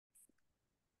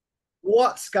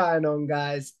What's going on,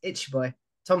 guys? It's your boy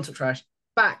Tom Took Trash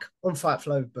back on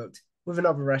Fightful Overbooked with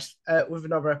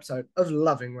another episode of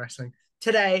Loving Wrestling.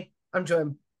 Today, I'm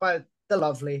joined by the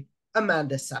lovely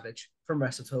Amanda Savage from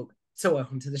WrestleTalk. So,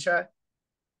 welcome to the show.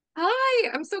 Hi,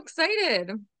 I'm so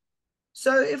excited.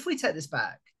 So, if we take this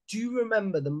back, do you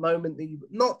remember the moment that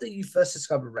not that you first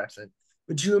discovered wrestling,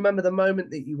 but do you remember the moment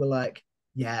that you were like,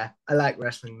 "Yeah, I like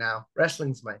wrestling now.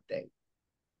 Wrestling's my thing."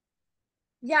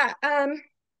 Yeah,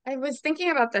 I was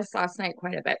thinking about this last night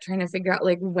quite a bit, trying to figure out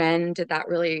like when did that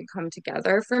really come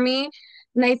together for me.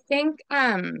 And I think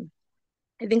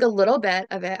a little bit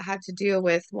of it had to do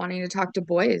with wanting to talk to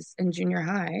boys in junior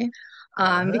high.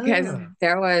 Because Ah,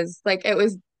 there was like it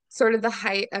was sort of the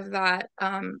height of that,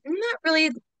 not really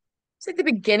it's like the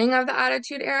beginning of the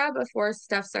Attitude Era before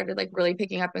stuff started like really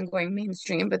picking up and going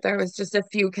mainstream, but there was just a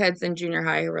few kids in junior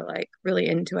high who were like really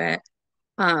into it.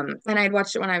 And I'd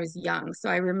watched it when I was young. So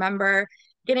I remember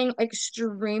getting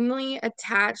extremely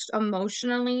attached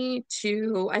emotionally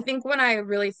to, I think when I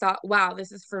really thought, wow,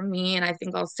 this is for me, and I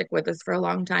think I'll stick with this for a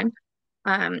long time.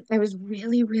 I was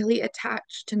really, really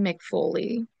attached to Mick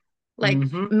Foley. Like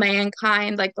mm-hmm.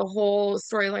 Mankind, like the whole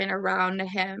storyline around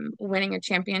him winning a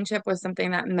championship was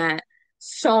something that meant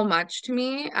so much to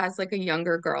me as like a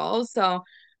younger girl. So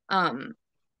um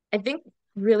I think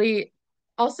really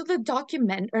also the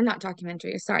document or not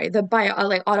documentary, sorry, the bio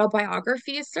like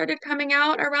autobiographies started coming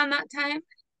out around that time.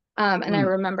 And I Mm.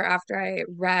 remember after I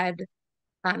read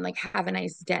like Have a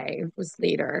Nice Day was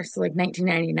later, so like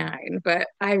 1999. But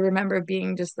I remember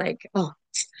being just like, oh,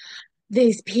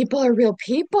 these people are real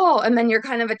people. And then you're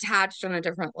kind of attached on a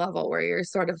different level where you're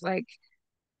sort of like,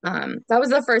 that was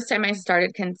the first time I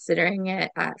started considering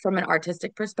it from an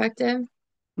artistic perspective.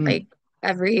 Mm. Like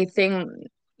everything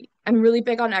I'm really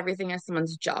big on everything as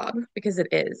someone's job because it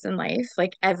is in life.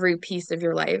 Like every piece of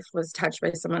your life was touched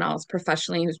by someone else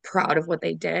professionally who's proud of what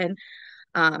they did.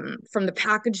 From the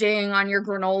packaging on your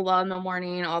granola in the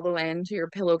morning all the way into your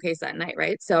pillowcase at night,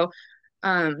 right? So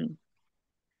I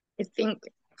think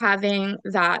having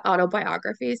that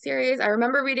autobiography series, I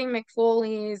remember reading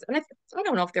McFoley's, and I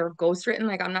don't know if they were ghostwritten,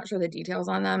 like I'm not sure the details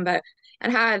on them, but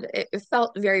it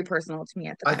felt very personal to me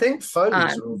at the I time. think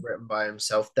Foley's were all Um, written by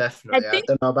himself, I definitely. I think,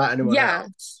 don't know about anyone yeah,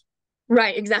 else.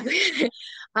 right, exactly.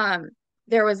 Um,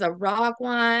 there was a rock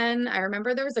one. I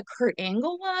remember there was a Kurt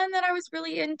Angle one that I was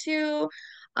really into.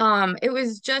 It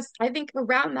was just, I think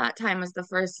around that time was the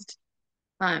first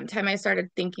time I started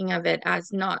thinking of it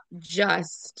as not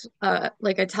just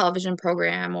like a television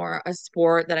program or a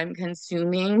sport that I'm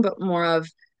consuming, but more of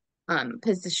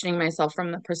positioning myself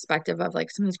from the perspective of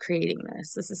like someone's creating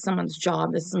this. This is someone's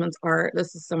job. This is someone's art.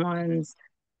 This is someone's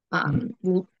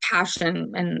Mm.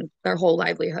 passion and their whole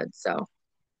livelihood. So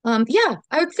yeah,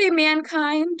 I would say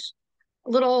Mankind,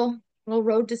 a little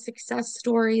road to success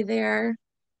story there.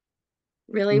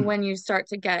 Really, Mm. when you start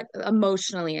to get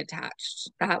emotionally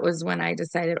attached, that was when I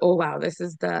decided, oh wow, this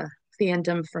is the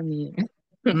fandom for me.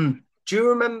 Mm. Do you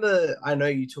remember? I know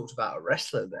you talked about a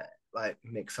wrestler there, like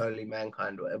Mick Foley,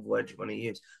 Mankind, whatever word you want to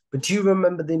use. But do you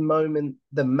remember the moment,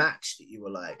 the match that you were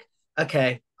like,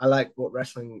 okay, I like what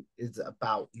wrestling is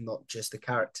about, not just the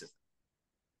characters?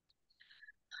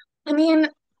 I mean,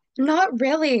 not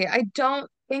really. I don't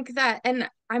think that, and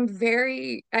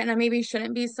and I maybe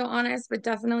shouldn't be so honest, but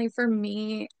definitely for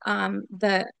me,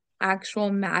 the actual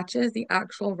matches, the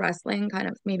actual wrestling kind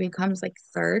of maybe comes like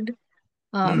third.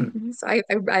 Mm. So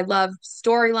I love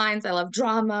storylines, I love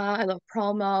drama, I love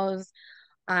promos,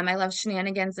 I love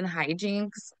shenanigans and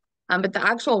hijinks. But the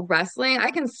actual wrestling,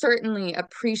 I can Mm.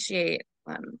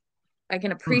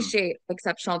 appreciate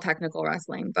exceptional technical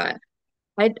wrestling, but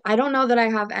I don't know that I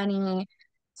have any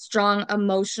strong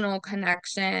emotional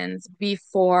connections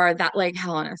before that, like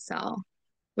Hell in a Cell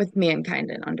with Mankind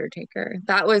and Undertaker.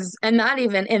 That was, and not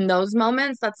even in those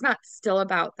moments, that's not still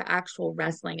about the actual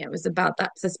wrestling. It was about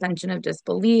that suspension of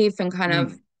disbelief and kind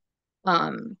of Mm.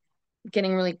 um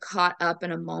getting really caught up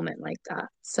in a moment like that.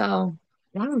 So,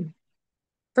 yeah,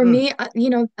 for Mm. me,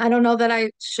 I don't know that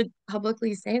I should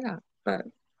publicly say that, but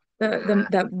Nah,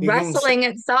 the you can. wrestling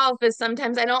itself is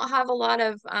sometimes I don't have a lot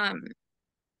of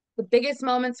the biggest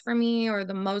moments for me or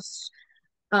the most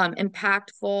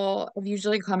impactful have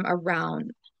usually come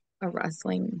around a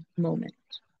wrestling moment.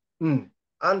 Mm.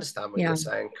 I understand what you're Yeah.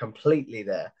 saying completely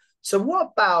there. So,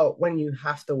 what about when you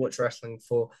have to watch wrestling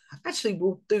for? Actually,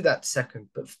 we'll do that second.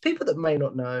 But for people that may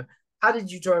not know, how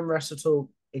did you join Wrestle Talk,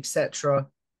 etc.,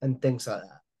 and things like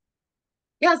that?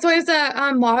 Yeah, so I was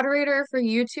a moderator for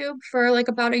YouTube for like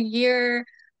about a year.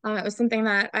 It was something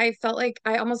that I felt like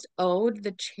I almost owed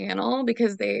the channel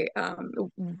because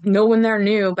no one there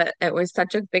knew, but it was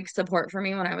such a big support for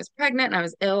me when I was pregnant and I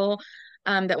was ill.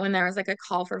 that when there was like a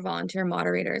call for volunteer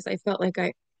moderators, I felt like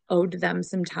I owed them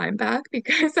some time back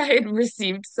because I had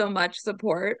received so much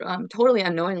support, totally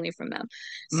unknowingly from them.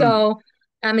 Mm. So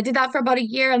I did that for about a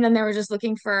year, and then they were just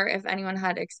looking for if anyone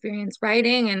had experience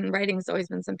writing, and writing's always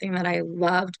been something that I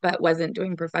loved but wasn't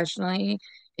doing professionally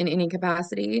in any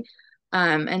capacity.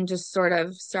 And just sort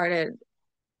of started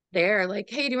there, like,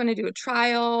 hey, do you want to do a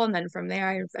trial? And then from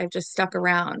there, I've just stuck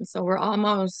around. So we're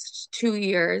almost 2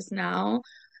 years now.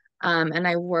 And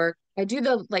I do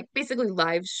the like basically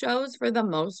live shows for the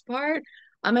most part.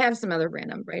 I have some other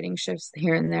random writing shifts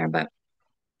here and there, but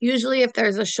usually if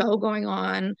there's a show going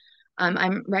on,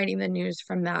 I'm writing the news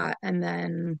from that. And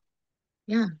then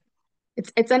yeah,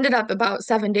 it's ended up about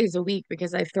 7 days a week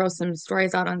because I throw some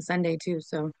stories out on Sunday too.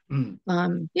 So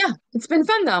Mm. yeah, it's been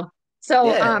fun though. So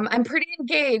Yeah. I'm pretty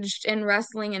engaged in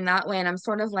wrestling in that way, and I'm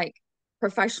sort of like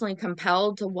professionally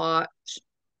compelled to watch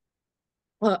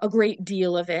a great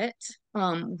deal of it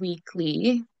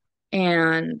weekly.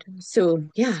 And so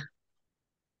yeah.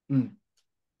 Mm.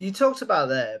 You talked about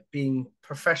there being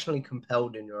professionally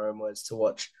compelled in your own words to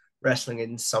watch wrestling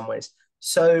in some ways.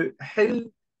 So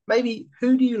who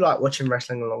do you like watching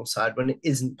wrestling alongside when it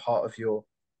isn't part of your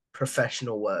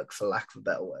professional work, for lack of a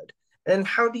better word? And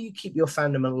how do you keep your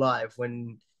fandom alive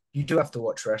when you do have to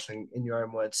watch wrestling in your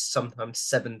own words, sometimes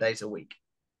 7 days a week?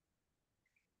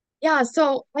 Yeah,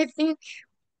 so I think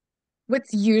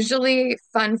what's usually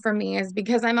fun for me is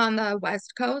because I'm on the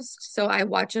West Coast, so I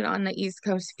watch it on the East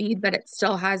Coast feed, but it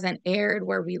still hasn't aired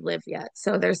where we live yet.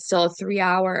 So there's still a 3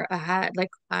 hour ahead.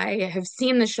 Like I have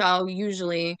seen the show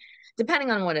usually,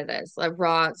 depending on what it is. Like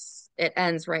Raw, it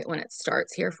ends right when it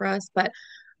starts here for us. But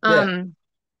Yeah, um,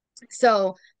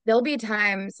 so there'll be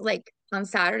times like on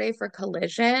Saturday for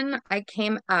Collision, I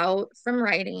came out from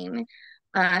writing,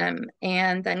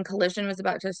 and then Collision was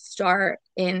about to start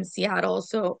in Seattle.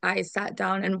 So I sat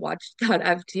down and watched that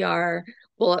FTR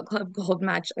Bullet Club Gold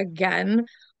match again,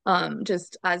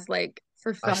 just as like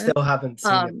for I fun. still haven't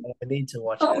seen it, Um, but I need to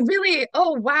watch Oh, it. really?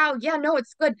 Oh, wow. Yeah, no,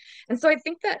 it's good. And so I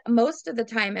think that most of the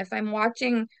time, if I'm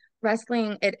watching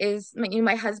wrestling, it is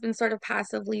my husband's sort of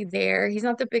passively there. He's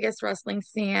not the biggest wrestling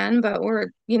fan, but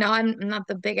I'm not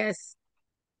the biggest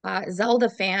Zelda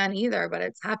fan either, but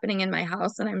it's happening in my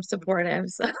house and I'm supportive.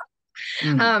 So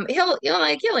Mm,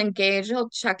 he'll engage, he'll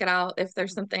check it out if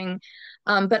there's something.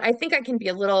 But I think I can be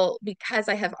a little because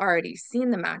I have already seen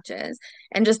the matches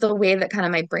and just the way that kind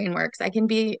of my brain works. I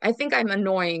think I'm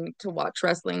annoying to watch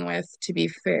wrestling with, to be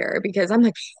fair, because I'm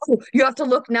like, oh, you have to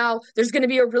look now. There's going to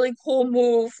be a really cool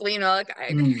move, like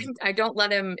mm, I don't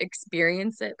let him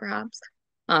experience it perhaps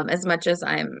as much as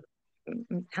I'm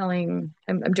doing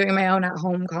my own at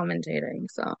home commentating.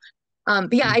 So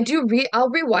but yeah, mm. I'll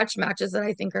rewatch matches that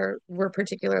I think were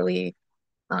particularly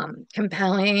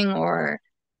compelling, or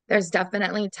there's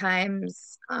definitely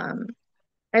times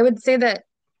I would say that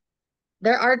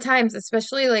there are times,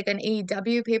 especially like an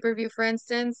AEW pay-per-view, for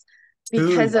instance, Too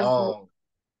because of long.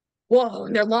 whoa,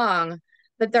 they're long,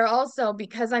 but they're also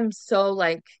because I'm so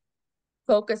like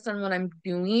focused on what I'm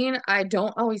doing, I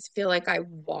don't always feel like I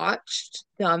watched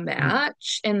the Mm,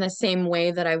 match in the same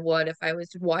way that I would if I was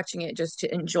watching it just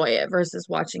to enjoy it versus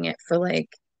watching it for like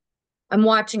I'm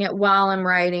watching it while I'm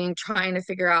writing, trying to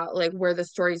figure out like where the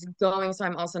story's going. So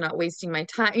I'm also not wasting my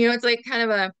time. It's like kind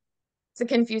of it's a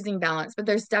confusing balance, but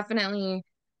there's definitely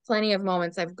plenty of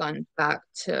moments I've gone back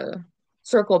to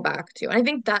circle back to. And I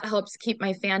think that helps keep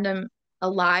my fandom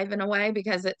alive in a way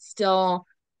because I still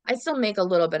make a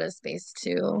little bit of space to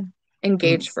mm.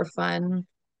 engage for fun.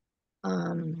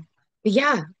 But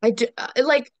yeah, I do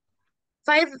like if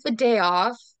I have the day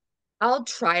off, I'll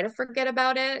try to forget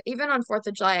about it. Even on 4th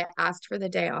of July, I asked for the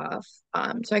day off,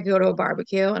 so I could go to a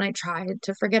barbecue, and I tried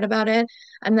to forget about it.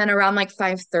 And then around like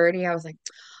 5:30, I was like,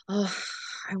 oh,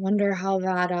 I wonder how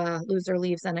that loser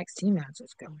leaves NXT match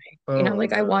is going. Oh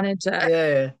Like I no. wanted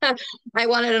to, Yeah. I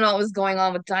wanted to know what was going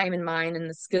on with Diamond Mine and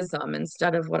the Schism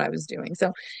instead of what I was doing.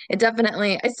 So it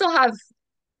definitely, I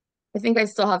think I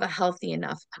still have a healthy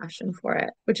enough passion for it,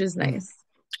 which is Mm. nice.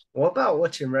 What about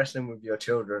watching wrestling with your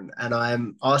children? And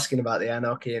I'm asking about the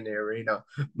anarchy in the arena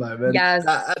moment. Yes.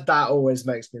 That always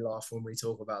makes me laugh when we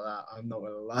talk about that. I'm not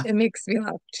gonna lie. It makes me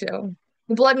laugh too.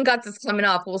 Blood and Guts is coming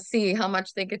up. We'll see how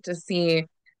much they get to see.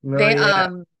 No, They yeah.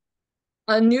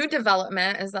 A new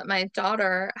development is that my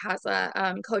daughter has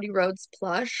a Cody Rhodes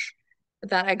plush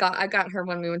that I got her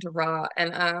when we went to Raw,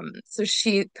 and so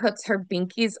she puts her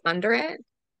binkies under it.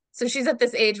 So she's at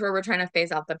this age where we're trying to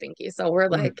phase out the binky. So we're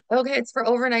Mm, like, okay, it's for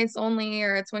overnights only,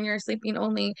 or it's when you're sleeping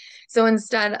only. So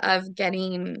instead of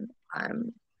getting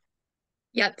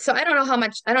yeah, so I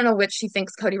don't know which she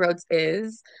thinks Cody Rhodes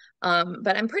is.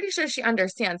 But I'm pretty sure she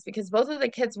understands because both of the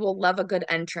kids will love a good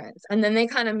entrance and then they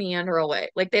kind of meander away.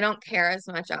 Like they don't care as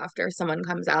much after someone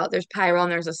comes out. There's pyro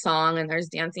and there's a song and there's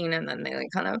dancing and then they like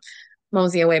kind of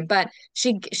mosey away. But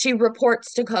she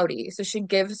reports to Cody. So she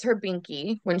gives her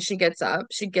binky when she gets up.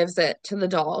 She gives it to the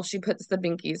doll. She puts the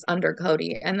binkies under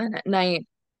Cody. And then at night,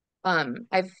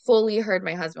 I've fully heard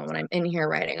my husband when I'm in here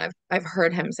writing. I've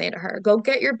heard him say to her, "Go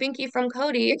get your binky from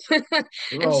Cody," and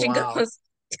Oh she wow. goes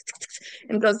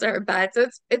and goes to her bed. So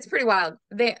it's pretty wild.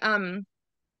 They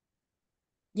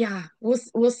yeah,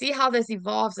 we'll see how this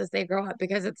evolves as they grow up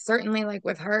because it's certainly like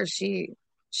with her, she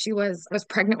was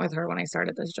pregnant with her when I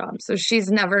started this job. So she's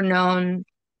never known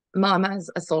mom as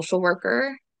a social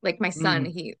worker. Like my son,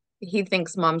 Mm. he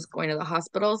thinks mom's going to the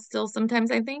hospital still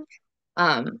sometimes, I think.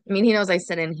 I mean, he knows I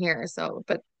sit in here, so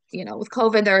but with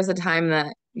COVID, there was a time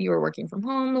that you were working from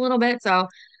home a little bit. So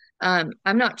I'm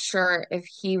not sure if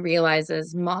he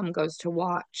realizes mom goes to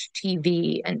watch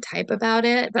TV and type about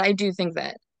it, but I do think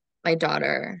that my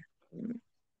daughter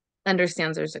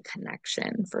understands there's a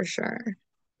connection for sure.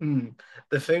 Mm.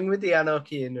 The thing with the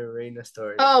Anarchy in the Arena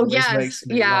story that Oh, always yes. makes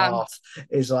me Yeah. laugh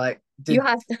is like, You did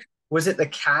have to. was it the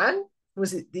can?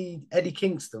 Was it the Eddie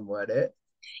Kingston word it?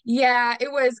 Yeah,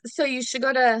 it was. So you should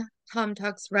go to Tom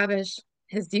Tuck's Rubbish,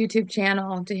 his YouTube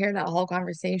channel to hear that whole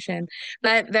conversation.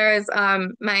 But there's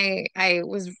I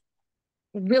was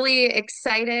really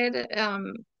excited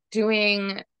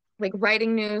doing like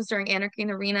writing news during Anarchy in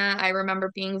the Arena. I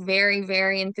remember being very,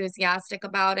 very enthusiastic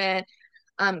about it.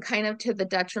 Kind of to the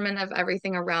detriment of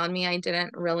everything around me. I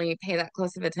didn't really pay that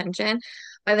close of attention.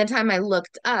 By the time I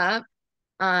looked up,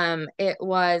 it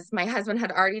was my husband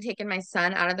had already taken my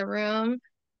son out of the room.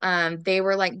 They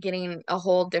were like getting a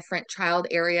whole different child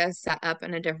area set up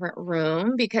in a different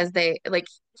room because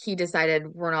he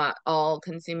decided we're not all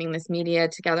consuming this media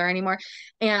together anymore.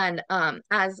 And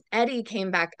as Eddie came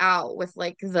back out with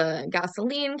like the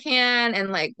gasoline can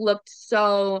and like looked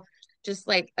so just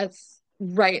like a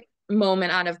right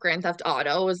moment out of Grand Theft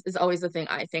Auto is always the thing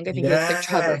I think. I think he looks like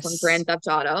Trevor from Yes. Grand Theft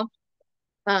Auto.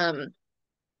 Um,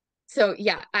 so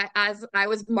yeah, as I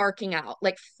was marking out,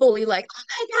 like fully like, oh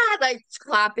my God, like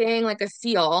clapping like a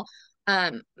seal.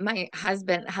 My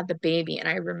husband had the baby and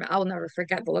I'll never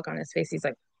forget the look on his face. He's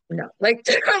like, no, like,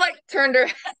 like turned her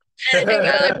head and kind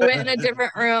of like went in a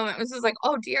different room. It was just like,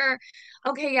 oh dear.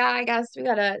 Okay, yeah, I guess we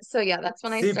gotta. So yeah, that's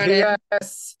when I started.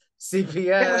 CPS.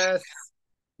 CPS.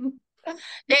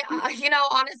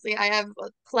 Honestly, I have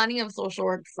plenty of social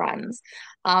work friends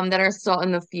that are still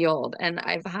in the field, and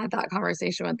I've had that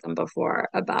conversation with them before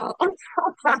about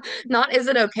not is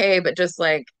it okay, but just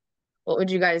like, what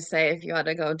would you guys say if you had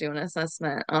to go do an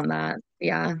assessment on that?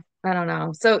 Yeah, I don't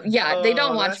know. So yeah, they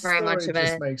don't Oh, watch that very much story of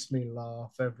just it. makes me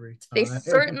laugh every They time.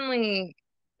 certainly,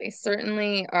 they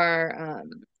certainly are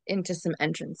into some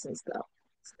entrances though.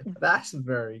 That's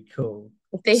very cool.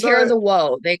 If they hear So, the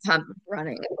whoa, they come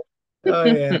running. oh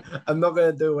yeah, I'm not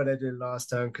gonna do what I did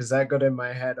last time because that got in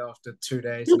my head after 2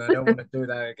 days, and I don't want to do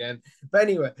that again. But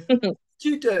anyway, what do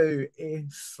you do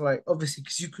if, like, obviously,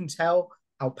 because you can tell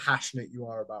how passionate you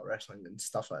are about wrestling and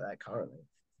stuff like that currently.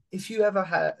 If you ever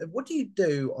had, what do you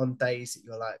do on days that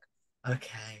you're like,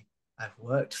 okay, I've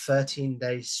worked 13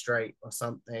 days straight or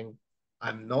something.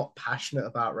 I'm not passionate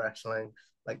about wrestling.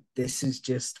 Like, this is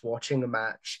just watching a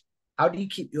match. How do you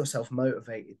keep yourself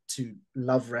motivated to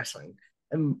love wrestling?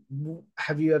 And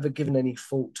have you ever given any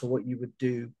thought to what you would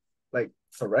do, like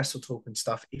for WrestleTalk and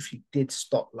stuff, if you did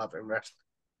stop loving wrestling?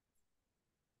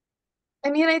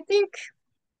 I mean, I think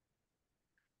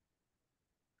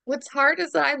what's hard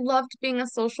is that I loved being a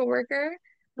social worker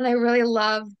and I really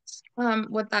loved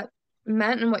what that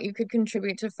meant and what you could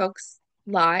contribute to folks'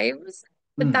 lives.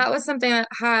 But Mm, that was something that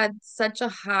had such a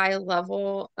high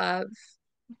level of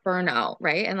burnout,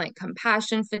 right? And like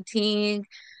compassion fatigue.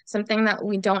 Something that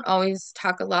we don't always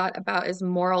talk a lot about is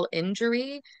moral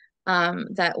injury.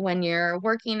 That when you're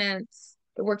working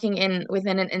in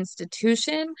within an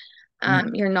institution, mm,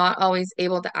 you're not always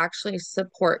able to actually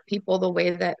support people the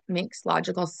way that makes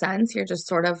logical sense. You're just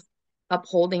sort of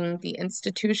upholding the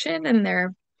institution and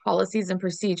their policies and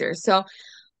procedures. So,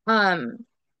 um,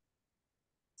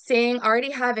 already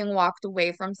having walked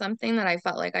away from something that I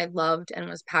felt like I loved and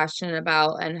was passionate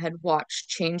about and had watched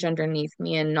change underneath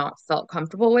me and not felt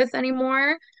comfortable with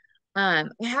anymore. I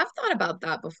have thought about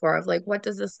that before of like, what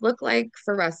does this look like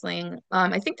for wrestling?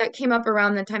 I think that came up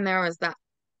around the time there was that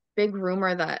big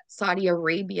rumor that Saudi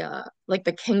Arabia, like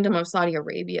the Kingdom of Saudi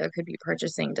Arabia, could be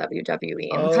purchasing WWE.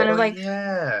 And I'm kind oh of like,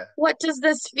 yeah. what does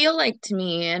this feel like to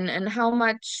me? And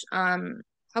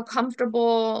how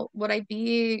comfortable would I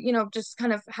be, just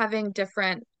kind of having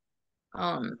different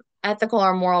ethical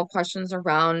or moral questions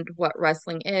around what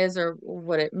wrestling is or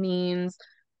what it means.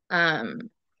 Um,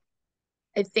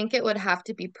 I think it would have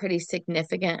to be pretty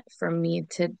significant for me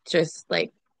to just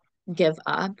like give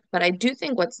up. But I do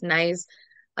think what's nice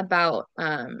about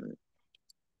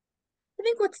I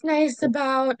think what's nice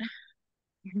about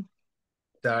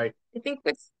Sorry. I think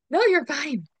what's no, you're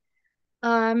fine.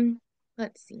 Um,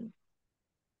 let's see.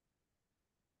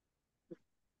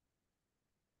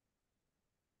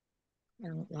 I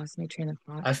lost my train of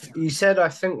thought. You said I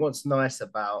think what's nice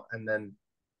about, and then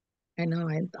I know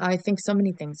I think so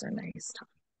many things are nice.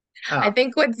 I ah,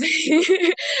 think what's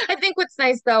I think what's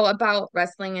nice though about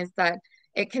wrestling is that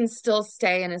it can still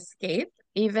stay an escape,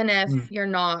 even if mm, you're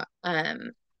not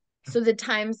so the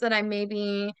times that I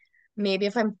maybe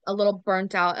if I'm a little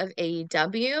burnt out of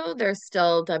AEW, there's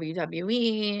still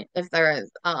WWE.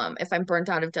 If I'm burnt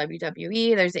out of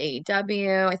WWE, there's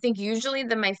AEW. I think usually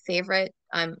my favorite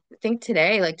I think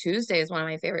today, like Tuesday, is one of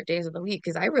my favorite days of the week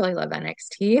because I really love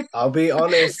NXT. I'll be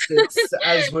honest. It's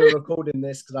as we're recording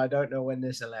this because I don't know when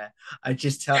this will air. I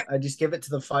just give it to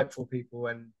the Fightful people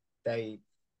when they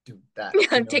do that. Do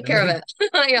Yeah, you know take what I care of mean? it.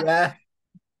 Yeah. Yeah.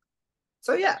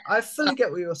 So yeah, I fully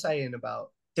get what you're saying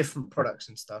about different products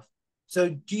and stuff. So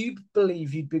do you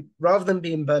believe you'd be rather than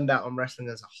being burned out on wrestling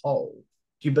as a whole,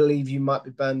 do you believe you might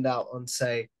be burned out on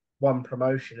say one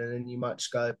promotion and then you might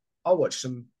just go, I'll watch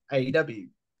some AEW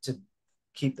to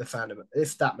keep the fandom,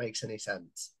 if that makes any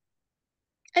sense.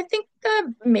 I think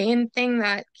the main thing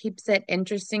that keeps it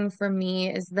interesting for me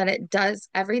is that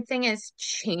everything is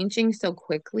changing so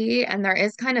quickly, and there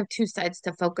is kind of two sides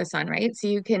to focus on, right? So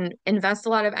you can invest a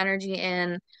lot of energy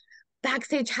in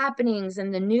backstage happenings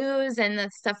and the news and the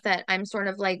stuff that I'm sort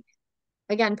of like,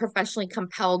 again, professionally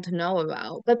compelled to know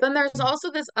about. But then there's Mm,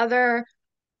 also this other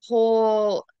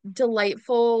whole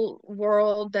delightful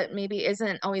world that maybe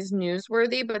isn't always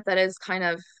newsworthy, but that is kind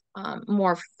of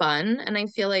more fun. And I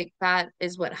feel like that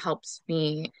is what helps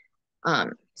me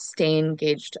stay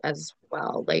engaged as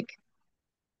well. Like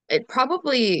it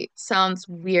probably sounds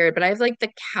weird, but I have like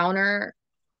the counter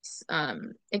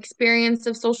experience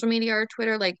of social media or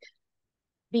Twitter. Like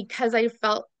because I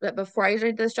felt that before I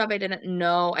did this job, I didn't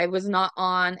know, I was not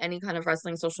on any kind of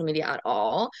wrestling social media at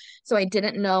all. So I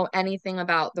didn't know anything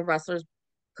about the wrestlers'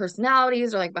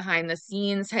 personalities or like behind the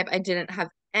scenes type. I didn't have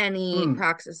any mm,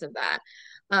 praxis of that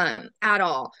at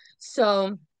all.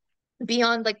 So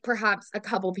beyond like perhaps a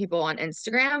couple people on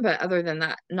Instagram, but other than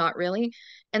that, not really.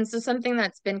 And so something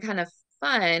that's been kind of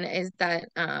fun is that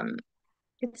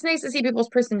it's nice to see people's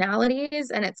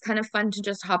personalities, and it's kind of fun to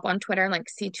just hop on Twitter and like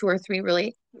see two or three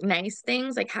really nice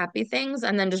things, like happy things,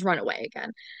 and then just run away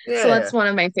again. So yeah. that's one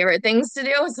of my favorite things to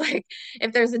do is like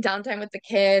if there's a downtime with the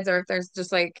kids or if there's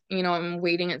just like, I'm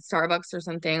waiting at Starbucks or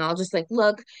something, I'll just like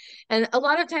look. And a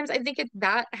lot of times I think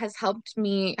that has helped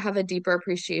me have a deeper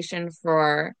appreciation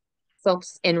for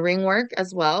folks in ring work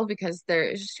as well because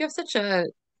there's just you have such a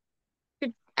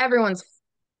everyone's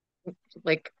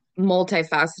like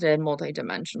multifaceted,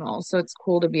 multidimensional. So it's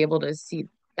cool to be able to see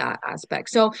that aspect.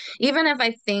 So even if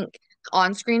I think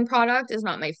on-screen product is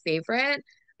not my favorite,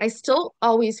 I still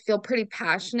always feel pretty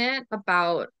passionate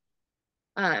about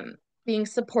um being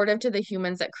supportive to the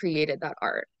humans that created that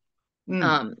art.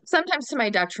 Mm, Sometimes to my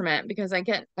detriment because I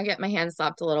get my hands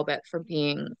slapped a little bit for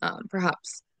being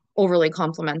perhaps overly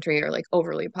complimentary or like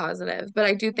overly positive. But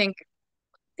I do think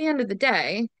the end of the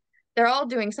day, they're all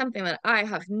doing something that I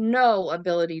have no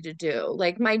ability to do.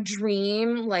 Like my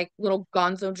dream, like little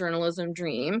gonzo journalism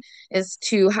dream, is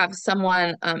to have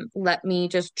someone let me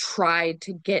just try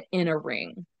to get in a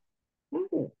ring.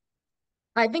 ooh,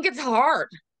 I think it's hard.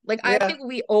 Like yeah. I think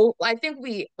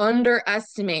we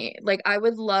underestimate. Like I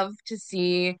would love to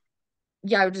see,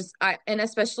 yeah, I and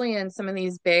especially in some of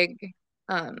these big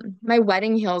my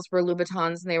wedding heels were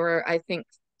Louboutins and they were I think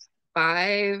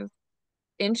 5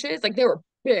 inches. Like they were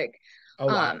big. Oh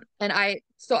wow. And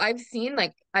I've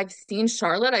seen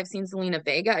Charlotte, I've seen Zelina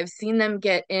Vega, I've seen them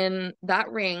get in that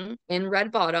ring in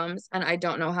red bottoms, and I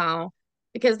don't know how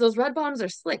because those red bottoms are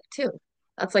slick too.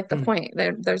 That's like the Mm, point.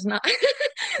 There's not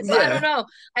so I don't yeah. know.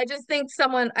 I just think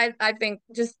I think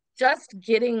just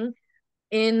getting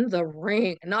in the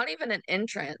ring, not even an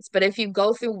entrance, but if you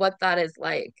go through what that is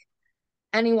like,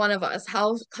 any one of us,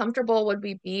 how comfortable would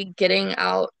we be getting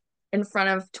out in front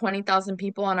of 20,000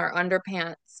 people on our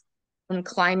underpants and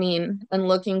climbing and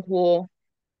looking cool?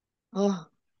 Oh,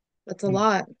 that's a Mm.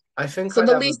 lot. I think So I'd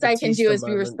the have a least I can do Batista is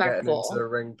be moment getting into respectful. the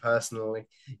ring personally.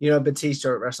 You know,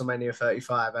 Batista at WrestleMania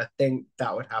 35, I think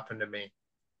that would happen to me.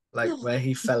 Like where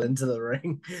he fell into the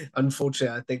ring.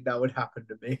 Unfortunately, I think that would happen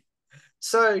to me.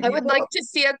 So I you would like what? to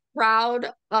see a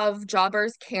crowd of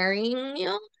jobbers carrying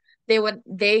you.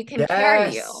 they can carry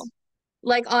you. Yes,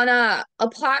 Like on a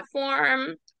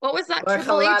platform. What was that like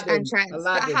Triple H Aladdin. entrance that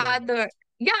Aladdin had almost.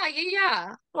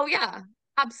 yeah. Oh yeah,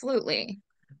 absolutely.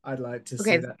 I'd like to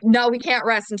see Okay, that. no, we can't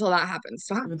rest until that happens.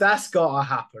 Stop. That's gotta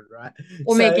happen, right?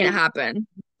 We're So making it happen.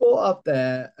 brought up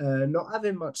there, not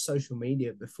having much social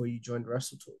media before you joined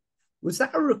WrestleTalk. Was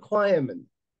that a requirement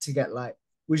to get like?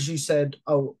 Was you said?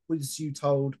 Oh, was you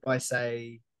told by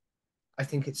say? I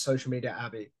think it's social media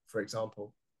Abby, for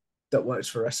example, that works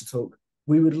for WrestleTalk.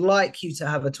 We would like you to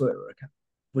have a Twitter account.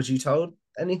 Was you told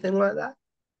anything like that?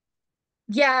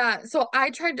 Yeah, so I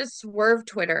tried to swerve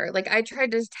Twitter. Like I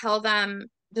tried to tell them,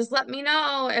 just let me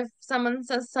know if someone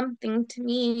says something to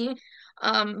me.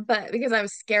 But because I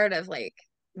was scared of like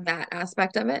that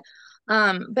aspect of it.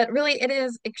 But really it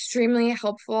is extremely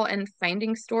helpful in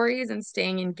finding stories and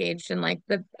staying engaged in like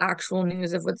the actual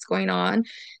news of what's going on.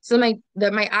 So my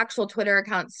actual Twitter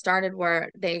account started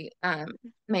where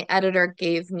my editor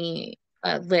gave me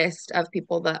a list of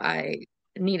people that I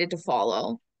needed to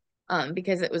follow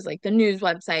because it was like the news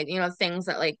website, things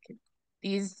that like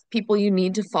these people you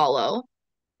need to follow.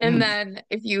 And Mm. then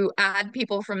if you add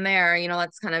people from there,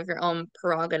 that's kind of your own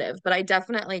prerogative. But I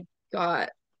definitely got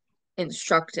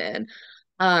instructed.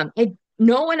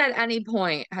 No one at any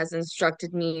point has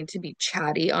instructed me to be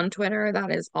chatty on Twitter.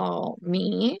 That is all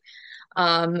me.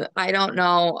 I don't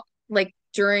know, like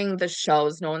during the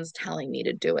shows, no one's telling me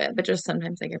to do it, but just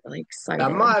sometimes I get really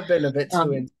That might excited. have been a bit too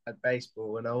Um, inside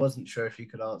baseball, and I wasn't sure if you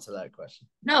could answer that question.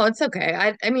 no, it's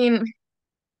okay. I mean,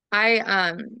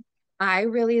 I I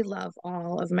really love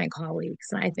all of my colleagues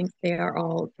and I think they are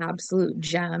all absolute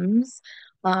gems.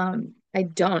 I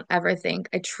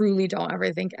truly don't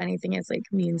ever think anything is like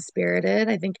mean-spirited.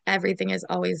 I think everything is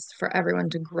always for everyone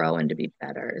to grow and to be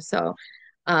better. So,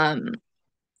 um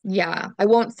yeah, I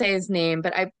won't say his name,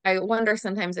 but I wonder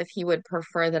sometimes if he would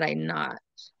prefer that I not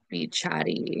be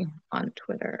chatty on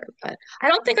Twitter. But I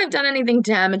don't think I've done anything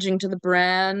damaging to the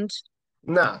brand.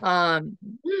 Nah. Um,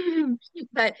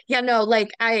 but yeah, no,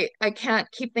 like I can't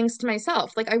keep things to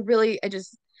myself. Like I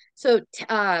just so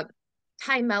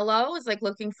Ty Mello is like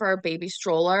looking for a baby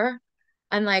stroller.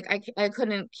 And like I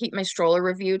couldn't keep my stroller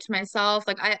review to myself.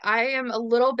 Like I am a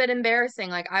little bit embarrassing.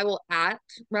 Like I will at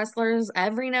wrestlers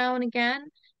every now and again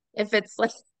if it's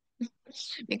like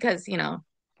because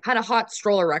had a hot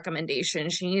stroller recommendation.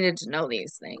 She needed to know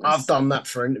these I've things. done that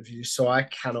for interviews, so I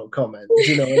cannot comment.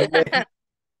 Do you know what I mean?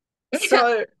 Yeah.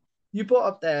 So you brought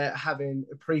up there having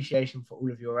appreciation for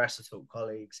all of your WrestleTalk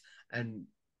colleagues and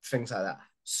things like that.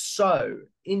 So,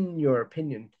 in your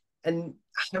opinion, and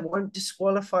I won't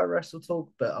disqualify WrestleTalk,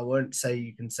 but I won't say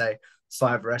you can say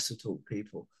five WrestleTalk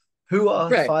people. Who are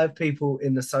Right. five people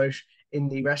in the social in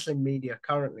the wrestling media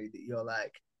currently that you're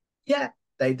like, yeah,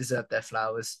 they deserve their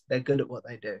flowers. They're good at what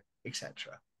they do,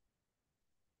 etc.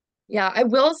 Yeah, I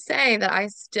will say that I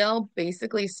still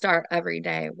basically start every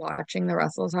day watching the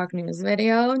WrestleTalk news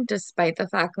video, despite the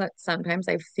fact that sometimes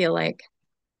I feel like,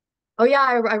 oh yeah,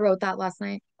 I wrote that last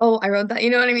night. Oh, I wrote that. You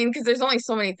know what I mean? Because there's only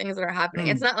so many things that are happening.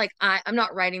 It's Mm. not like I'm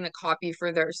not writing the copy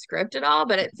for their script at all,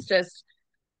 but it's just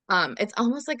it's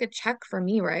almost like a check for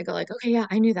me where I go like, okay, yeah,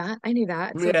 I knew that. I knew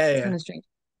that. So Yeah, it's yeah. kind of strange.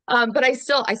 But I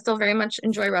still very much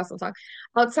enjoy WrestleTalk.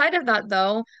 Outside of that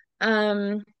though,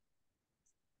 um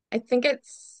I think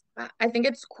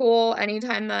it's cool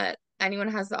anytime that anyone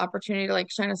has the opportunity to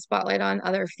like shine a spotlight on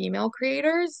other female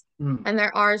creators. Mm. And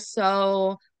there are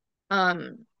so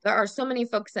many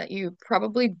folks that you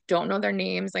probably don't know their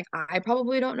names. Like I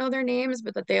probably don't know their names,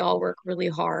 but that they all work really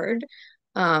hard.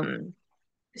 Um,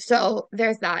 so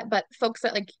there's that. But folks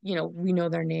that like, we know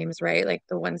their names, right? Like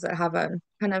the ones that have a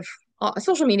kind of a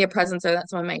social media presence or that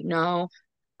someone might know.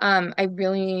 I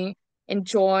really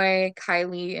enjoy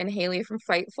Kylie and Haley from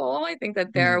Fightful. I think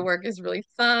that their Mm. work is really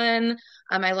fun.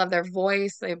 I love their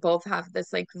voice. They both have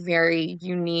this like very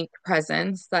unique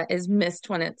presence that is missed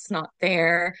when it's not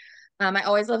there. I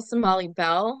always love Somali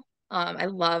Bell. I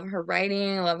love her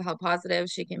writing. I love how positive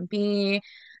she can be.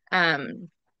 Um,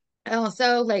 I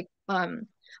also like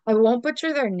I won't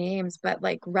butcher their names, but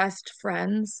like Rest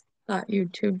Friends, that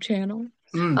YouTube channel.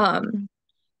 Mm. Um,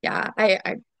 yeah,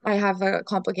 I have a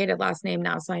complicated last name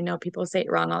now, so I know people say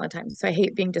it wrong all the time. So I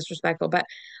hate being disrespectful, but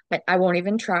I won't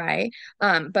even try.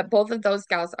 But both of those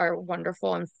gals are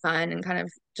wonderful and fun and kind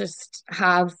of just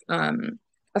have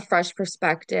a fresh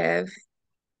perspective.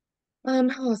 Who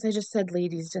else? I just said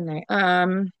ladies, didn't I?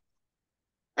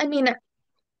 I mean,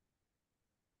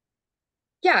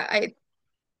 yeah, I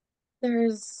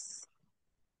there's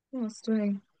who else do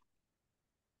I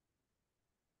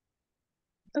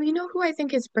Oh, you know who I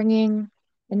think is bringing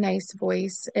a nice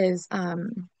voice is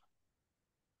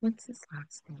what's his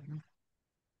last name?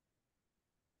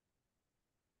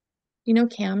 You know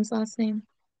Cam's last name?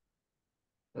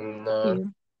 No.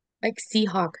 You like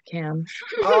Seahawk Cam. Is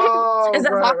Oh, it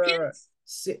right. Hopkins?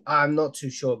 I'm not too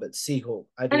sure, but Seahawk.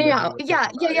 I do know who Anyhow, you're yeah,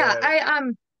 talking yeah, about. yeah. Yeah.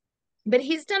 But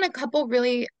he's done a couple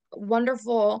really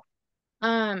wonderful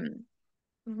um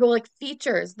like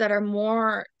features that are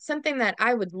more something that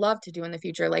I would love to do in the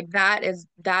future. Like that is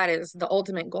the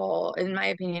ultimate goal, in my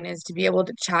opinion, is to be able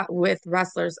to chat with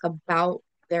wrestlers about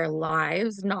their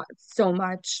lives, not so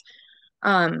much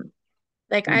um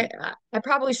like Mm. I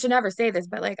probably should never say this,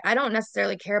 but like I don't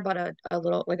necessarily care about a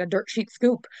little like a dirt sheet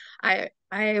scoop. I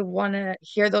want to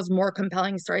hear those more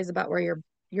compelling stories about where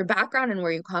your background and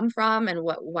where you come from and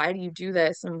why do you do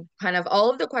this, and kind of all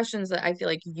of the questions that I feel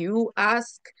like you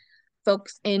ask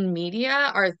folks in media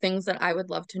are things that I would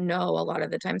love to know a lot of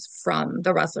the times from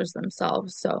the wrestlers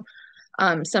themselves. So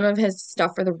some of his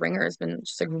stuff for the Ringer has been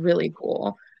just like really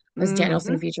cool. His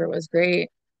Danielson Hmm. feature was great.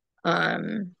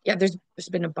 Yeah, there's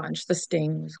been a bunch. The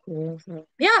Sting was cool. So,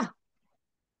 yeah.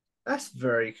 That's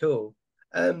very cool.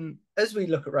 As we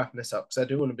look at wrapping this up, because I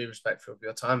do want to be respectful of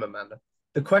your time, Amanda,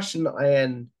 the question that I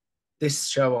end this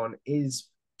show on is: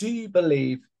 do you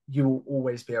believe you will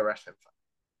always be a wrestling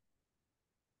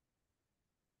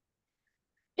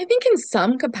I think in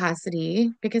some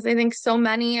capacity, because I think so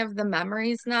many of the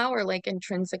memories now are like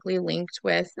intrinsically linked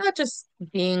with not just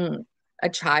being a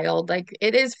child. Like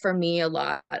it is for me a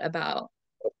lot about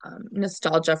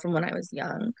nostalgia from when I was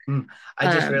young. fan? I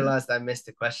just Um, realized I missed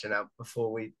the question out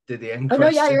before we did the end oh no,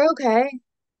 yeah, question. you're okay.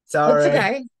 That's Sorry.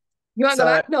 okay. You want to go So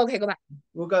back? No, okay, go back.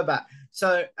 we'll go back.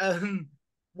 So,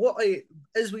 what I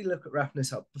as we look at wrapping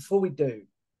this up, before we do,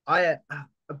 I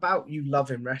about you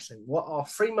loving wrestling. What are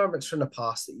three moments from the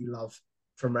past that you love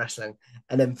from wrestling,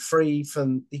 and then three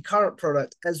from the current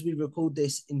product as we record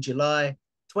this in July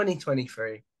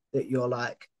 2023 that you're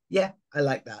like, yeah, I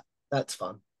like that. That's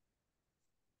fun.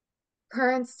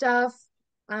 Current stuff.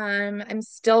 I'm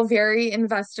still very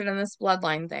invested in this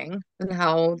bloodline thing and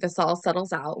how this all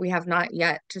settles out. We have not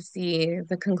yet to see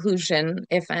the conclusion,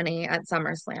 if any, at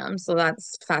SummerSlam. So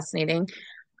that's fascinating.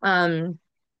 Um,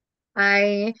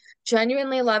 I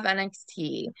genuinely love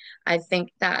NXT. I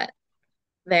think that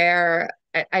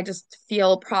I just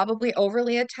feel probably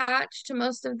overly attached to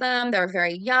most of them. They're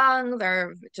very young.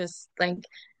 They're just like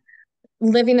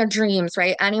living their dreams,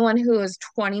 right? Anyone who is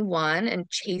 21 and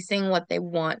chasing what they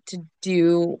want to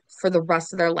do for the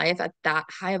rest of their life at that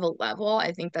high of a level,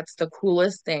 I think that's the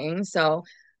coolest thing. So,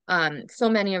 so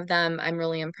many of them I'm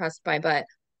really impressed by, but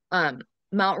um,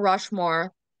 Mount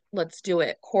Rushmore, let's do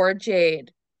it. Cora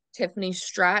Jade, Tiffany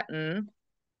Stratton,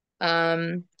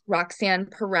 Roxanne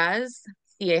Perez,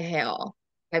 Thea Hale.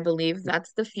 I believe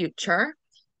that's the future.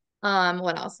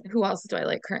 What else? Who else do I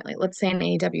like currently? Let's say an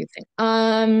AEW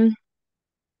thing.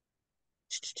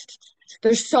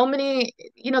 There's so many,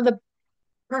 the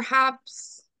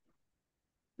perhaps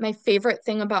my favorite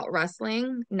thing about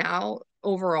wrestling now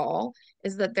overall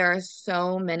is that there are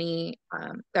so many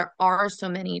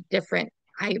different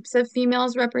types of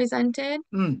females represented.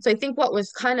 Mm, So I think what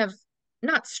was kind of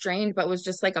not strange, but was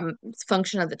just like a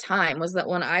function of the time was that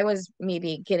when I was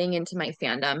maybe getting into my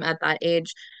fandom at that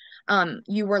age,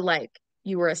 you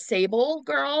were a Sable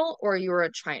girl or you were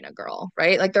a China girl,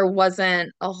 right? Like there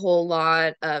wasn't a whole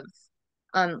lot of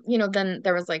then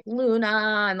there was like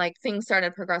Luna and like things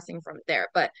started progressing from there.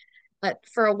 But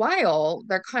for a while,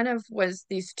 there kind of was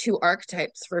these two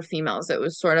archetypes for females. It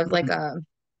was sort of like mm.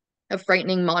 a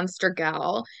frightening monster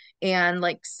gal and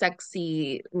like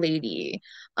sexy lady.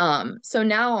 So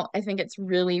now I think it's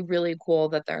really, really cool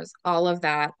that there's all of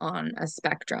that on a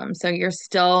spectrum. So you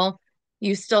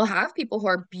still have people who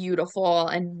are beautiful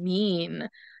and mean,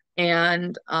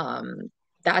 and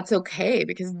that's okay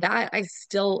because that I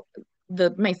still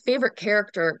the my favorite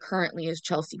character currently is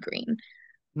Chelsea Green.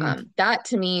 Mm. That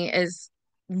to me is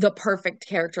the perfect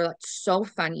character. That's so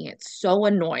funny. It's so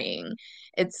annoying.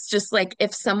 It's just like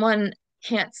if someone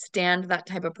can't stand that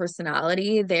type of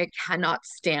personality, they cannot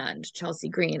stand Chelsea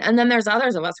Green. And then there's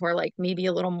others of us who are like maybe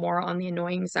a little more on the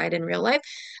annoying side in real life.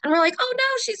 And we're like, oh no,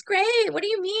 she's great. What do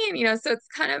you mean? So it's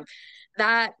kind of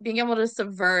that being able to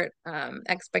subvert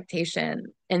expectation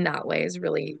in that way is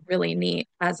really, really neat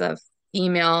as a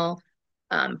female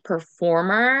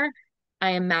performer.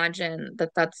 I imagine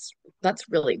that's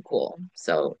really cool.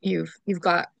 So you've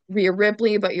got Rhea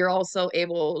Ripley, but you're also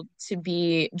able to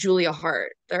be Julia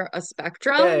Hart. They're a Yeah,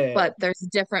 spectrum, yeah, yeah. but there's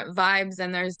different vibes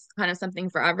and there's kind of something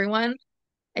for everyone.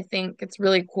 I think it's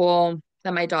really cool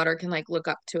that my daughter can like look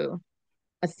up to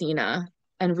Athena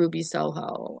and Ruby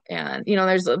Soho. And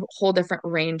there's a whole different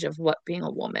range of what being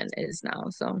a woman is now.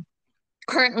 So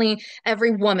currently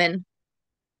every woman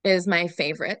is my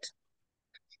favorite.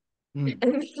 Mm.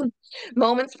 And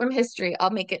moments from history, I'll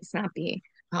make it snappy.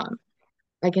 Um,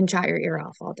 I can chat your ear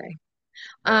off all day.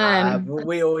 We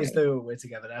Let's always see. do when we're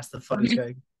together. That's the funny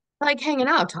thing. I like hanging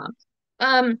out, Tom.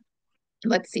 Um,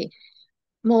 let's see.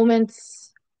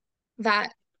 Moments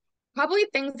that probably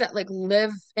things that like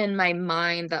live in my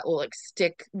mind that will like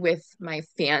stick with my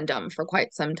fandom for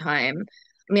quite some time.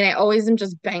 I mean, I always am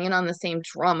just banging on the same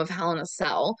drum of Hell in a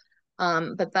Cell.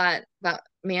 But that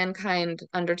Mankind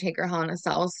Undertaker Hell in a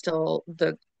Cell is still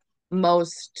the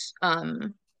most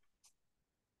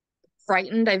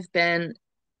frightened I've been.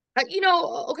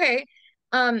 Okay.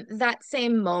 That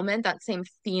same moment, that same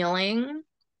feeling,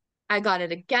 I got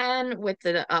it again with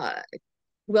the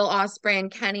Will Ospreay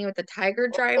and Kenny with the Tiger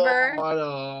Oh, Driver.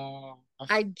 no.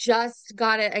 I just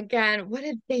got it again. What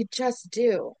did they just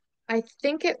do? I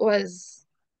think it was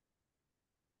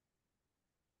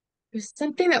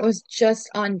something that was just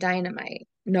on Dynamite.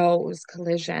 No, it was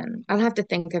Collision. I'll have to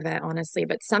think of it honestly,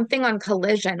 but something on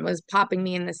Collision was popping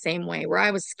me in the same way where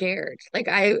I was scared. Like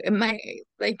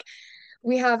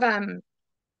we have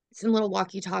some little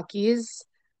walkie-talkies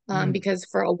Mm. because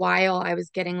for a while I was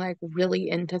getting like really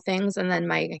into things and then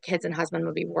my kids and husband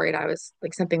would be worried I was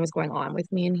like something was going on with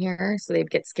me in here. So they'd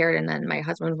get scared and then my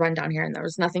husband would run down here and there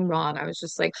was nothing wrong. I was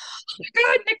just like, oh my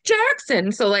God, Nick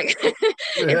Jackson. So like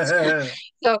it's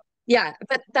so yeah,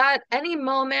 but that any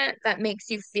moment that makes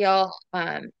you feel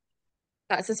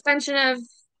that suspension of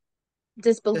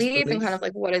disbelief and kind Disbelief. of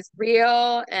like what is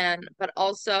real and but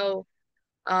also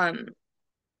um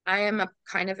I am a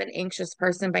kind of an anxious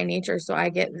person by nature, so I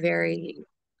get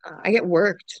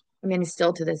worked. I mean,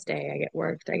 still to this day, I get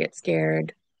worked. I get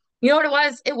scared. You know what it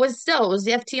was? It was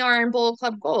the FTR and Bullet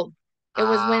Club Gold. It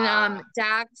was when Ah.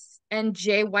 Dax and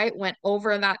Jay White went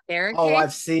over that Oh, barricade,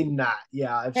 I've seen that.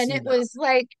 Yeah, I've and seen it that. was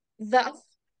like the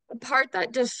part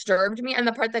that disturbed me and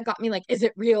the part that got me like, is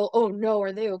it real? Oh no,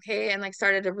 are they okay? And like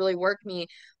started to really work me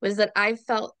was that I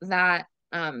felt that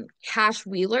Cash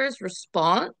Wheeler's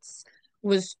response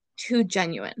was too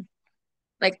genuine.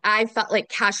 Like I felt like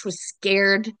Cash was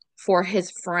scared for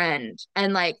his friend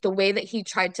and like the way that he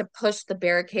tried to push the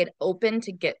barricade open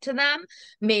to get to them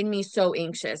made me so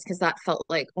anxious because that felt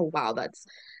like, oh wow,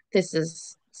 this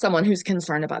is someone who's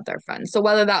concerned about their friend. So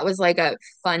whether that was like a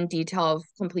fun detail of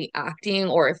complete acting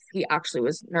or if he actually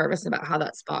was nervous about how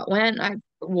that spot went, I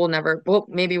will never, well,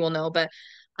 maybe we'll know, but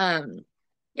um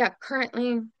yeah,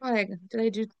 currently, did I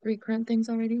do three current things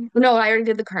already? No, I already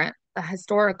did the current, the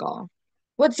historical.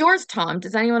 What's yours, Tom?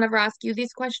 Does anyone ever ask you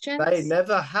these They questions?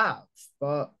 never have,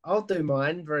 but I'll do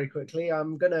mine very quickly.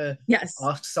 I'm gonna Yes.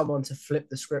 ask someone to flip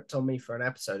the script on me for an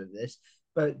episode of this,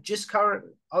 but just current.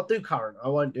 I'll do current. I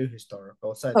won't do historical.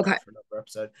 I'll save Okay. that for another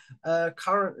episode.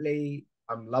 Currently,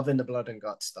 I'm loving the blood and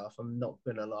guts stuff. I'm not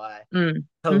gonna lie. Mm.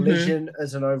 Mm-hmm. Collision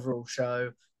as an overall show.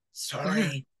 Yeah.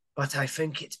 Sorry, but I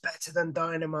think it's better than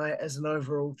Dynamite as an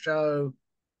overall show. You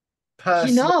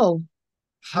Personally, know,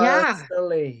 yeah.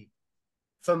 personally,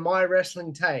 for my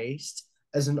wrestling taste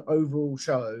as an overall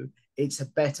show, it's a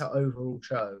better overall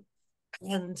show.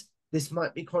 And this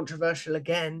might be controversial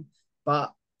again,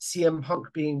 but CM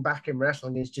Punk being back in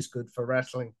wrestling is just good for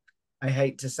wrestling. I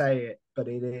hate to say it, but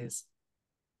it is.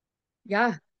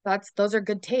 Yeah. Those are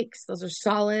good takes. Those are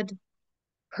solid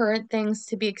current things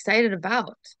to be excited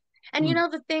about. And you Mm. know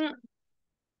the thing,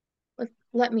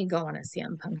 let me go on a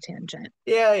CM Punk tangent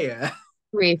Yeah, yeah.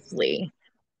 briefly.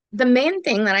 The main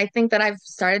thing that I think that I've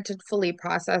started to fully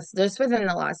process just within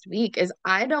the last week is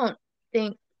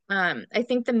think I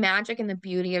think the magic and the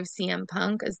beauty of CM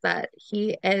Punk is that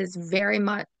he is very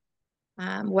much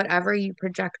whatever you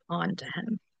project onto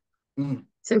him. Mm.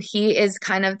 So he is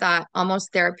kind of that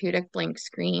almost therapeutic blank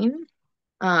screen.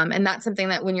 And that's something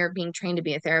that when you're being trained to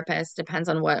be a therapist, depends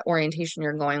on what orientation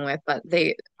you're going with. But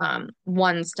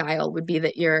one style would be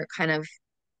that you're kind of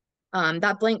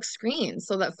that blank screen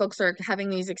so that folks are having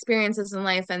these experiences in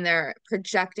life and they're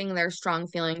projecting their strong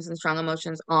feelings and strong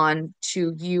emotions on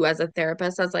to you as a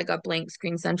therapist as like a blank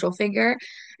screen central figure.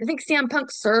 I think CM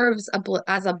Punk serves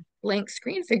as a blank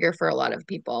screen figure for a lot of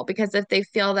people because if they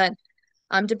feel that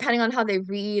depending on how they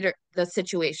read the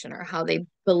situation or how they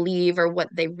believe or what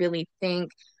they really think,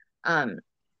 um,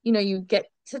 you get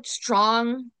such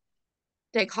strong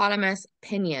dichotomous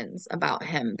opinions about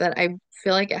him that I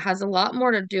feel like it has a lot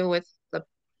more to do with the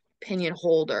opinion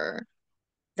holder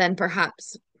than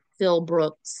perhaps Phil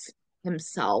Brooks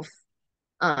himself.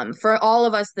 For all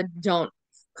of us that don't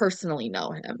personally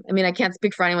know him. I mean, I can't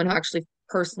speak for anyone who actually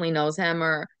personally knows him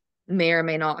or may or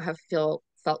may not have felt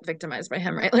victimized by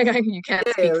him, right? Like you can't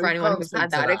Yeah, speak for we anyone can't who's speak had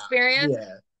to that that. experience.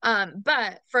 Yeah.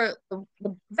 But for the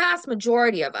vast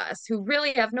majority of us who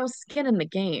really have no skin in the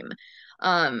game,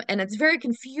 And it's very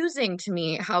confusing to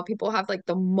me how people have like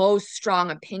the most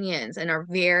strong opinions and are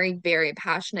very, very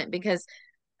passionate because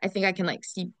I think I can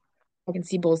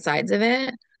see both sides of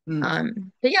it.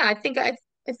 Mm. But yeah, I think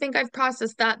I've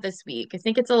processed that this week. I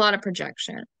think it's a lot of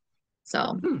projection. So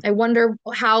Mm. I wonder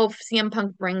how CM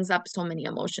Punk brings up so many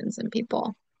emotions in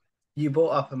people. You brought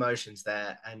up emotions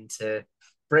there, and to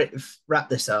wrap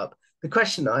this up, the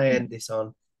question I end this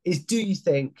on is: do you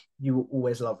think you will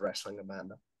always love wrestling,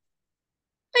 Amanda?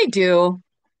 I do.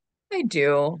 I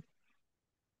do.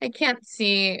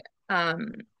 I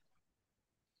um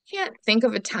can't think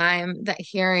of a time that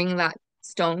hearing that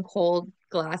Stone Cold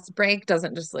glass break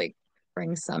doesn't just like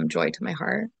bring some joy to my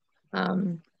heart.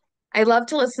 Um I love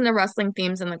to listen to wrestling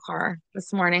themes in the car.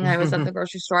 This morning I was at the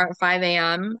grocery store at 5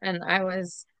 a.m. and I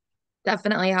was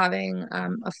definitely having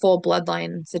a full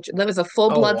bloodline There was a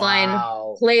full Oh bloodline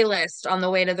wow, playlist on the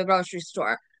way to the grocery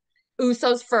store.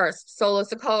 Usos first, Solo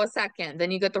Sikoa second. Then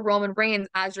you get the Roman Reigns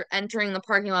as you're entering the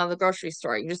parking lot of the grocery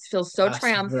store. You just feel so that's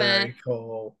triumphant. very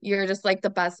cool. You're just like the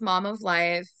best mom of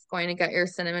life, going to get your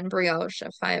cinnamon brioche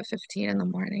at 5:15 in the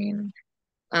morning.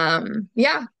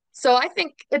 Yeah. So I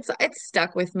think it's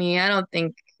stuck with me. I don't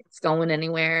think it's going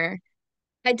anywhere.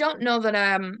 I don't know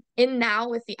that in now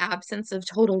with the absence of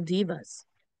total divas.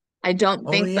 I don't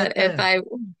Oh think that if yeah. I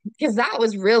because that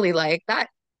was really like that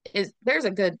is there's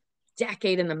a good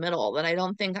decade in the middle that I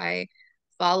don't think I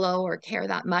follow or care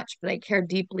that much, but I care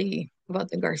deeply about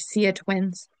the Garcia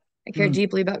twins. I care Mm.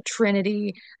 deeply about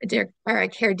Trinity. I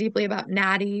care deeply about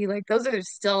Natty. Like those are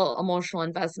still emotional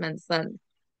investments that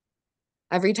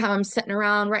every time I'm sitting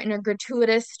around writing a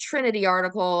gratuitous Trinity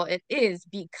article, it is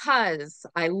because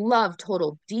I love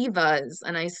Total Divas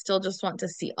and I still just want to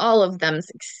see all of them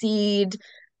succeed.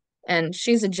 And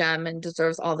she's a gem and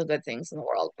deserves all the good things in the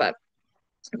world. But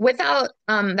without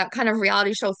that kind of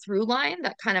reality show through line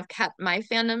that kind of kept my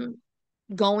fandom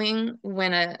going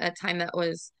when a time that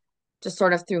was just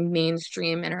sort of through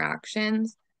mainstream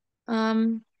interactions,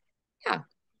 um, yeah,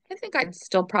 I think I'd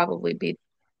still probably be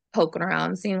poking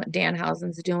around, seeing what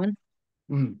Danhausen's doing,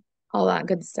 Mm. all that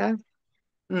good stuff.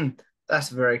 Mm. That's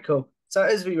very cool. So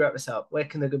as we wrap this up, where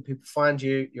can the good people find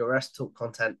you, your WrestleTalk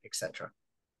content, etc.?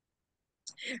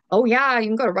 Oh yeah, you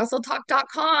can go to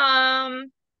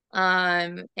WrestleTalk.com.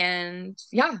 And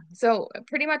yeah, so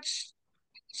pretty much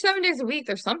 7 days a week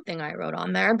there's something I wrote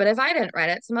on there. But if I didn't write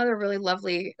it, some other really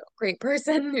lovely, great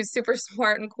person who's super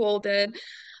smart and cool did.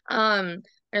 Um,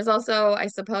 there's also, I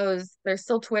suppose, there's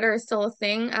still Twitter is still a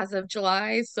thing as of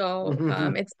July. So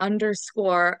it's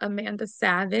underscore Amanda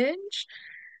Savage.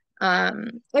 I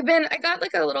got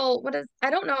like a little, I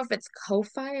don't know if it's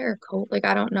Ko-Fi or like,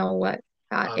 I don't know what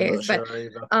that I'm not is, but sure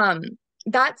either. um,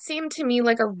 that seemed to me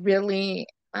like a really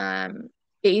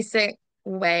basic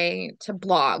way to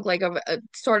blog, like a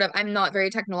sort of, I'm not very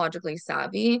technologically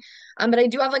savvy, but I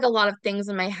do have like a lot of things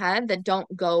in my head that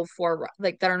don't go for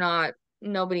like that are not,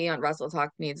 nobody on Wrestle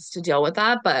Talk needs to deal with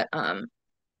that, but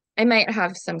I might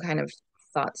have some kind of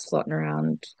thoughts floating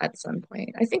around at some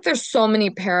point. I think there's so many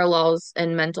parallels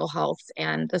in mental health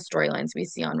and the storylines we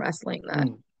see on wrestling that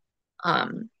Mm.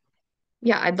 um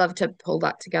yeah, I'd love to pull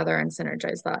that together and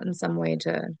synergize that in some way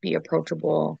to be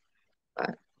approachable.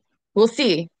 But we'll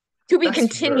see. To be That's very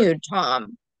continued,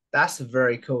 Tom. That's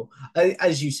very cool.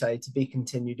 As you say, to be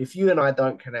continued. If you and I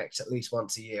don't connect at least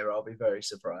once a year, I'll be very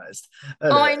surprised.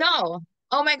 And Oh, I know.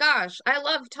 Oh my gosh. I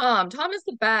love Tom. Tom is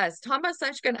the best. Tom has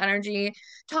such good energy.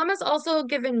 Tom has also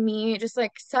given me just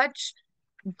like such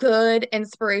good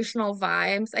inspirational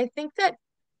vibes. I think that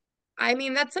I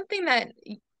mean, that's something that,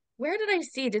 where did I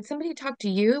see? Did somebody talk to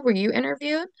you? Were you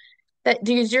interviewed?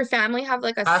 Does your family have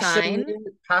like a Passion, sign?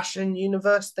 Passion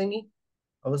Universe thingy.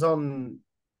 I was on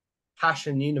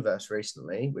Passion Universe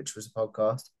recently, which was a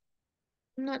podcast.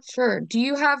 I'm not sure. Do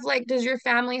you have like, does your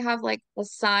family have like a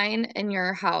sign in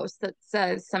your house that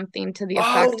says something to the Oh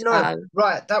effect no, of,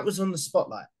 right, that was on the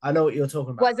spotlight. I know what you're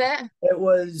talking about was now. it? It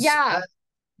was Yeah.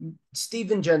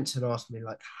 Stephen Jensen asked me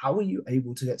like, how are you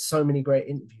able to get so many great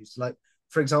interviews? Like,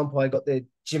 for example, I got the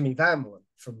Jimmy Van one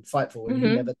from Fightful, and he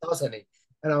Hmm. never does any.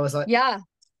 And I was like, Yeah.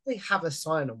 they have a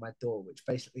sign on my door which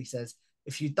basically says,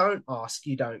 if you don't ask,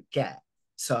 you don't get.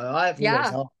 So I've always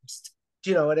Yeah. asked. Do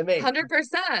you know what I mean?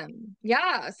 100%.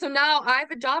 Yeah. So now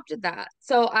I've adopted that.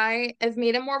 So I have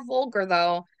made it more vulgar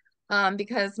though,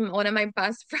 because one of my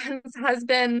best friends'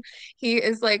 husband, he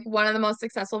is like one of the most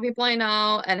successful people I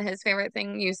know, and his favorite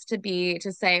thing used to be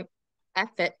to say,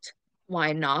 "F it,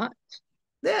 why not?"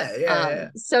 Yeah, yeah, yeah.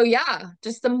 So yeah,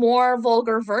 just the more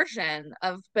vulgar version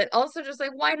of, but also just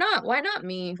like, why not? Why not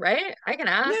me? Right? I can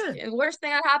ask. Yeah. The worst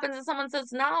thing that happens is someone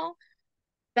says no.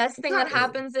 Best thing that Exactly.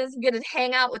 happens is you get to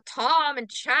hang out with Tom and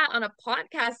chat on a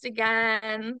podcast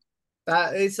again.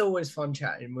 That it's always fun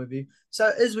chatting with you.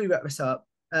 So as we wrap this up,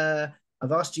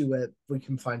 I've asked you where we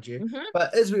can find you, Hmm.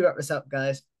 but as we wrap this up,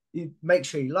 guys, you make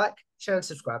sure you like, share, and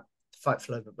subscribe to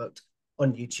Fightful Overbooked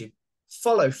on YouTube.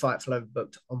 Follow Fightful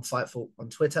Overbooked on Fightful on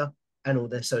Twitter and all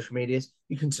their social medias.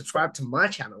 You can subscribe to my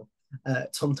channel,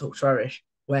 Tom Talks Irish,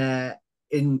 where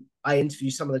I interview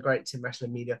some of the greats in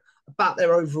wrestling media about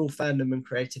their overall fandom and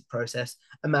creative process.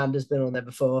 Amanda's been on there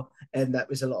before, and that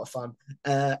was a lot of fun.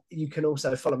 You can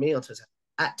also follow me on Twitter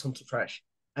at Tom Talks Irish,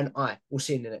 and I will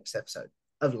see you in the next episode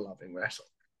of Loving Wrestling.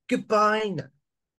 Goodbye now.